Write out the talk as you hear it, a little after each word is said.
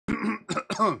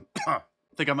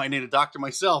think I might need a doctor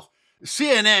myself.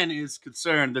 CNN is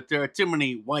concerned that there are too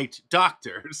many white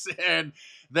doctors and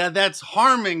that's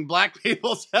harming black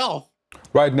people's health.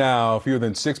 Right now, fewer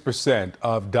than 6%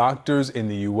 of doctors in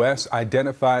the U.S.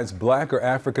 identify as black or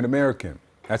African American.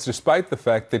 That's despite the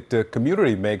fact that the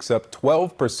community makes up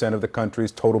 12% of the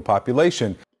country's total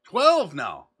population. 12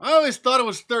 now. I always thought it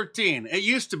was 13. It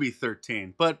used to be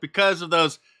 13, but because of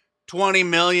those 20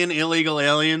 million illegal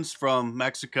aliens from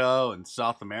Mexico and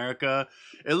South America,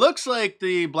 it looks like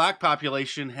the black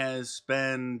population has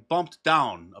been bumped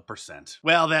down a percent.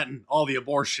 Well, that and all the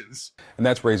abortions. And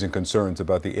that's raising concerns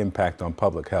about the impact on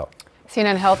public health.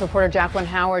 CNN Health reporter Jacqueline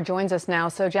Howard joins us now.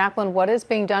 So, Jacqueline, what is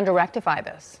being done to rectify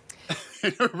this?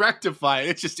 Rectify it.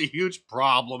 It's just a huge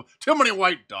problem. Too many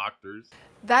white doctors.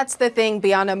 That's the thing,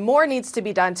 Bianna. More needs to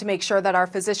be done to make sure that our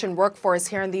physician workforce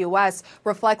here in the U.S.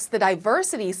 reflects the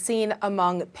diversity seen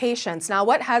among patients. Now,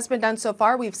 what has been done so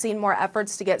far? We've seen more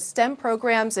efforts to get STEM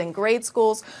programs in grade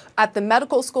schools. At the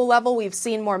medical school level, we've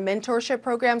seen more mentorship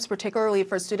programs, particularly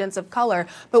for students of color.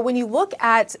 But when you look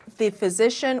at the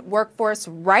physician workforce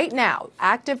right now,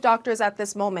 active doctors at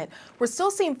this moment, we're still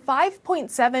seeing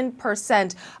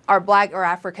 5.7% are black or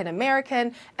African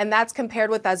American, and that's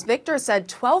compared with, as Victor said,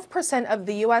 12% of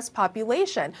the U.S.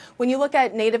 population. When you look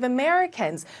at Native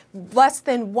Americans, less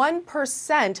than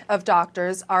 1% of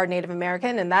doctors are Native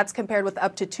American, and that's compared with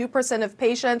up to 2% of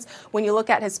patients. When you look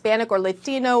at Hispanic or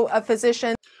Latino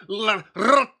physicians,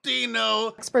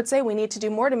 experts say we need to do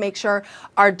more to make sure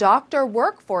our doctor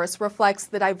workforce reflects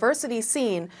the diversity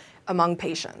seen among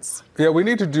patients. Yeah, we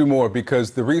need to do more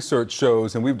because the research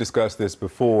shows, and we've discussed this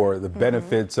before, the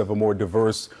benefits of a more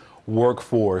diverse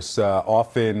workforce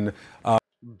often.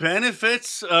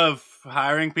 Benefits of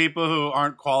hiring people who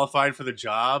aren't qualified for the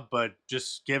job, but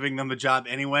just giving them the job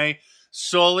anyway,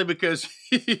 solely because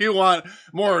you want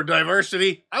more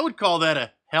diversity. I would call that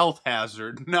a health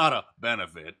hazard, not a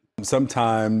benefit.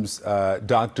 Sometimes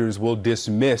Doctors will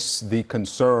dismiss the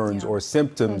concerns or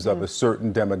symptoms of a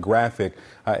certain demographic.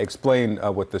 Explain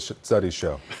what the studies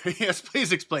show. Yes,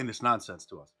 please explain this nonsense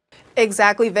to us.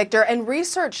 Exactly, Victor. And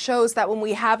research shows that when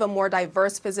we have a more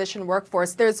diverse physician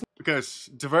workforce, there's because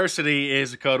diversity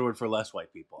is a code word for less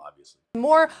white people, obviously.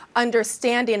 More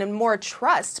understanding and more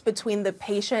trust between the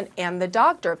patient and the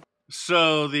doctor.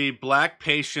 So the black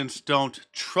patients don't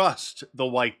trust the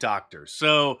white doctor.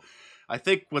 So I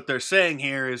think what they're saying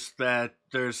here is that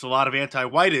there's a lot of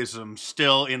anti-whiteism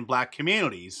still in black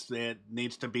communities that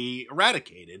needs to be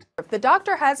eradicated. If the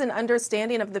doctor has an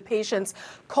understanding of the patient's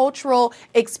cultural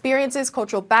experiences,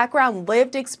 cultural background,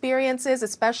 lived experiences,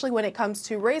 especially when it comes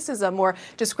to racism or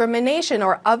discrimination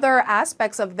or other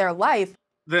aspects of their life,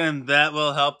 then that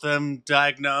will help them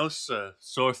diagnose a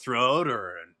sore throat or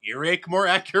an earache more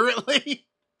accurately.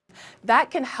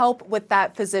 That can help with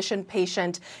that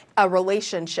physician-patient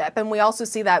relationship. And we also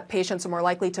see that patients are more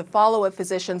likely to follow a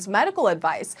physician's medical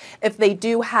advice if they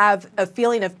do have a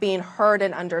feeling of being heard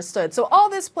and understood. So all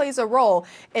this plays a role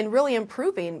in really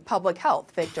improving public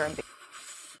health, Victor.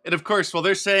 And of course, while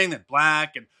they're saying that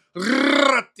black and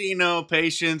Latino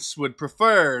patients would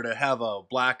prefer to have a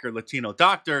black or Latino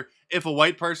doctor, if a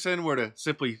white person were to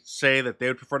simply say that they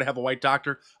would prefer to have a white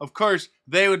doctor, of course,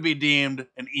 they would be deemed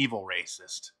an evil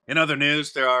racist. In other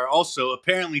news, there are also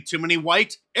apparently too many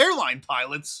white airline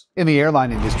pilots. In the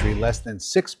airline industry, less than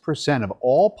 6% of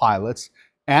all pilots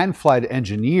and flight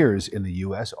engineers in the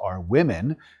U.S. are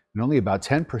women, and only about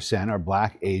 10% are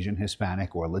black, Asian,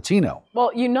 Hispanic, or Latino.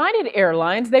 Well, United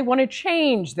Airlines, they want to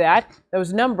change that.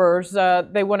 Those numbers,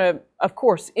 they want to, of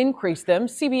course, increase them.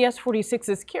 CBS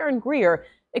 46's Karen Greer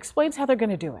explains how they're going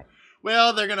to do it.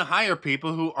 Well, they're going to hire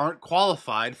people who aren't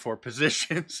qualified for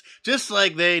positions, just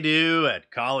like they do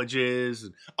at colleges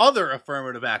and other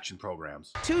affirmative action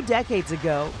programs. 2 decades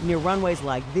ago, near runways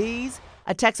like these,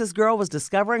 a Texas girl was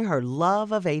discovering her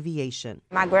love of aviation.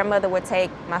 My grandmother would take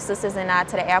my sisters and I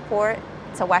to the airport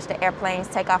to watch the airplanes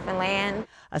take off and land.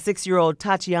 A 6-year-old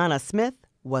Tatiana Smith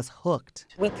was hooked.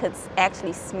 We could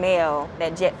actually smell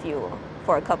that jet fuel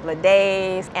for a couple of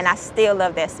days, and I still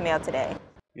love that smell today.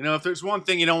 You know, if there's one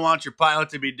thing you don't want your pilot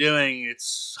to be doing,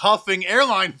 it's huffing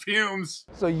airline fumes.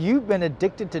 So you've been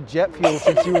addicted to jet fuel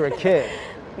since you were a kid?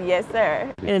 Yes,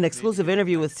 sir. In an exclusive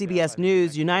interview with CBS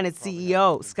News, United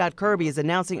CEO Scott Kirby is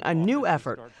announcing a new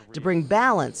effort to bring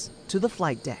balance to the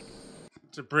flight deck.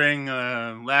 To bring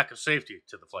lack of safety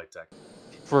to the flight deck.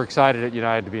 We're excited at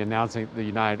United to be announcing the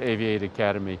United Aviate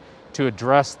Academy to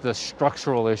address the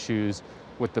structural issues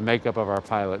with the makeup of our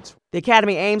pilots. The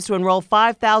Academy aims to enroll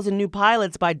 5,000 new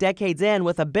pilots by decade's end,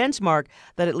 with a benchmark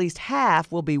that at least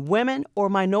half will be women or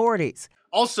minorities.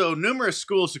 Also, numerous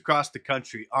schools across the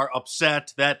country are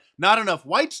upset that not enough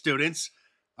white students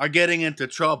are getting into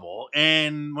trouble.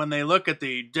 And when they look at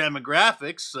the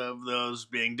demographics of those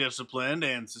being disciplined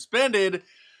and suspended,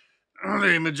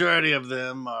 the majority of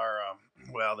them are,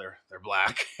 they're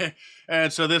black.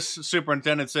 And so this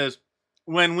superintendent says,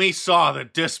 when we saw the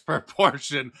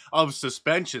disproportion of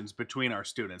suspensions between our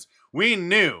students, we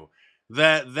knew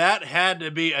that had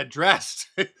to be addressed.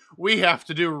 We have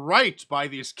to do right by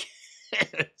these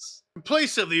kids. In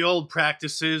place of the old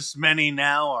practices, many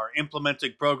now are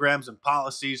implementing programs and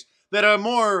policies that are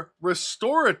more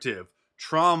restorative,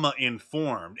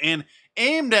 trauma-informed, and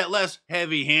aimed at less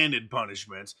heavy-handed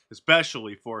punishments,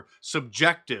 especially for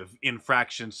subjective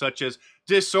infractions such as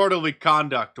disorderly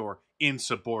conduct or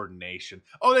insubordination.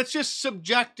 Oh, that's just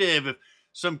subjective if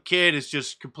some kid is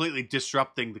just completely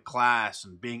disrupting the class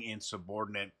and being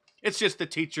insubordinate. It's just the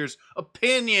teacher's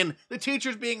opinion, the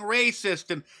teacher's being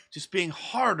racist and just being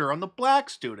harder on the black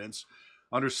students.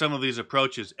 Under some of these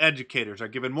approaches, educators are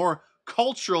given more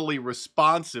culturally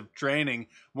responsive training,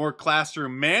 more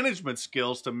classroom management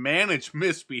skills to manage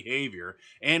misbehavior,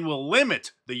 and will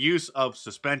limit the use of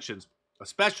suspensions,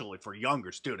 especially for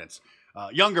younger students.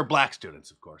 Younger black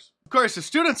students, of course. Of course, if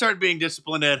students aren't being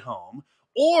disciplined at home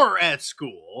or at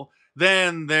school,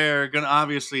 then they're going to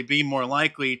obviously be more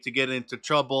likely to get into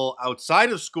trouble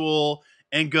outside of school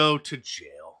and go to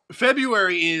jail.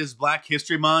 February is Black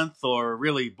History Month, or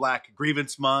really Black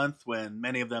Grievance Month, when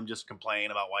many of them just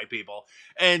complain about white people.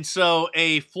 And so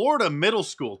a Florida middle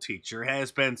school teacher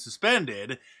has been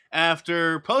suspended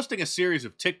after posting a series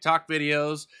of TikTok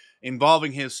videos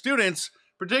involving his students,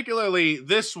 particularly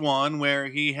this one where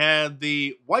he had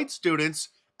the white students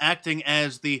acting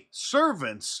as the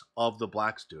servants of the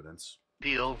black students.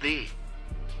 POV,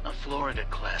 a Florida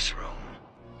classroom.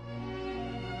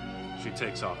 She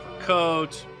takes off her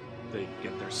coat, they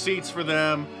get their seats for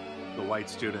them, the white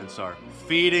students are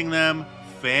feeding them,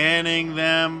 fanning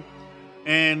them,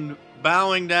 and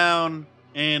bowing down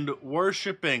and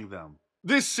worshiping them.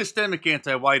 This systemic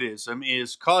anti-whiteism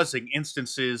is causing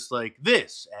instances like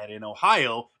this at an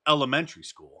Ohio elementary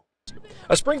school.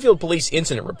 A Springfield police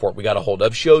incident report we got a hold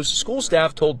of shows school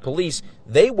staff told police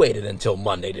they waited until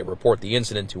Monday to report the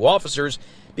incident to officers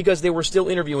because they were still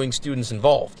interviewing students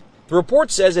involved. The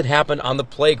report says it happened on the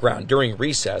playground during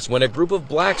recess when a group of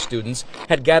black students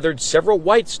had gathered several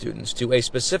white students to a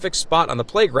specific spot on the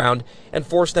playground and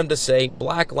forced them to say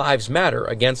Black Lives Matter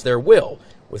against their will,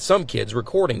 with some kids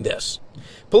recording this.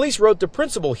 Police wrote the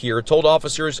principal here told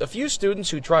officers a few students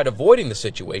who tried avoiding the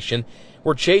situation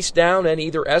were chased down and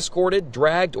either escorted,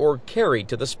 dragged, or carried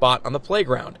to the spot on the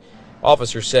playground.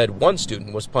 Officers said one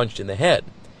student was punched in the head.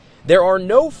 There are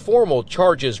no formal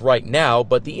charges right now,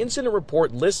 but the incident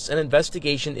report lists an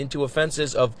investigation into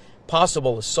offenses of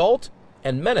possible assault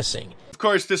and menacing. Of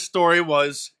course, this story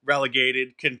was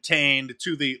contained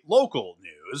to the local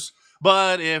news.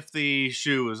 But if the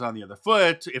shoe was on the other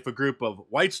foot, if a group of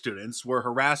white students were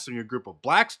harassing a group of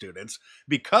black students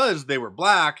because they were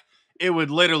black, it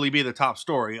would literally be the top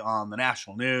story on the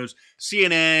national news.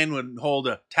 CNN would hold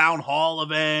a town hall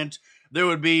event. There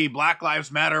would be Black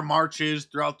Lives Matter marches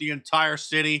throughout the entire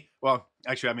city. Well,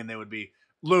 actually, they would be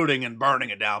looting and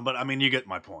burning it down, but you get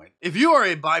my point. If you are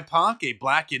a BIPOC, a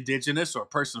black, indigenous, or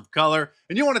person of color,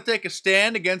 and you want to take a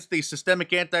stand against the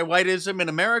systemic anti-whiteism in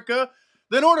America,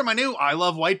 then order my new I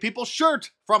Love White People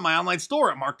shirt from my online store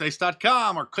at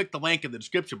markdice.com or click the link in the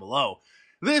description below.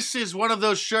 This is one of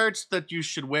those shirts that you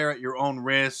should wear at your own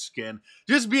risk, and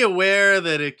just be aware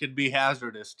that it could be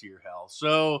hazardous to your health.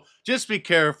 So just be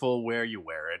careful where you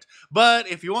wear it. But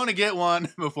if you want to get one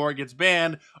before it gets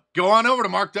banned, go on over to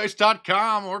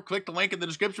markdice.com or click the link in the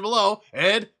description below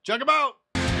and check them out.